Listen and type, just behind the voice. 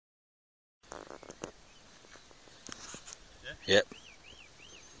Yep.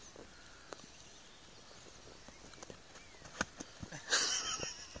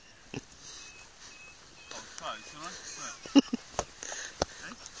 Close, alright?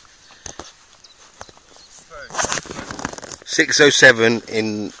 6:07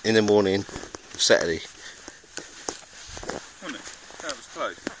 in the morning, Saturday. Wasn't it? That was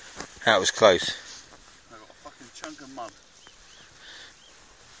close. That was close. I got a fucking chunk of mud.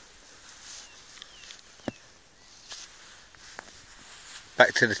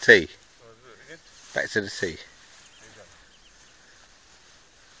 Back to the tee. Shall I do it again? Back to the tee. Did you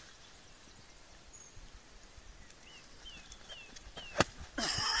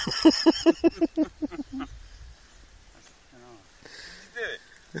do it?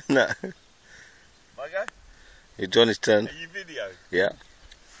 No. My go? It's Johnny's turn. Are you video? Yeah.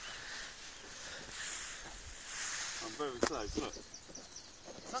 I'm very close, look.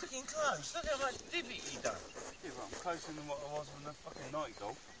 Fucking close. Look how much divot you done. Yeah, but I'm closer than what I was on the fucking night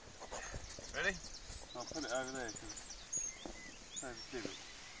golf. Ready? I'll put it over there because there's a divot.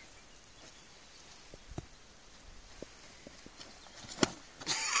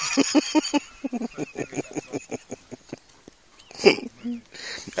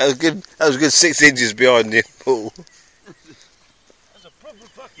 That was good. That was a good 6 inches behind the pool. That's a proper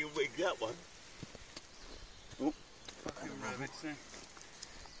fucking wig, that one. Oh, fucking rabbits there.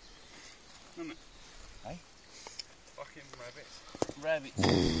 Isn't it? Hey? Fucking rabbits. Rabbits.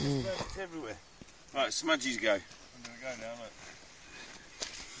 There's rabbits everywhere. Right, Smudgy's go. I'm going to go now, look.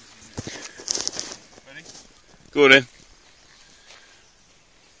 Ready? Go on then.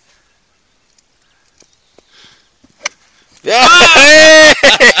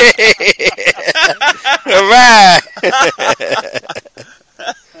 Alright!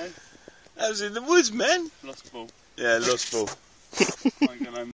 That was in the woods, man. Lost ball. Yeah, lost ball.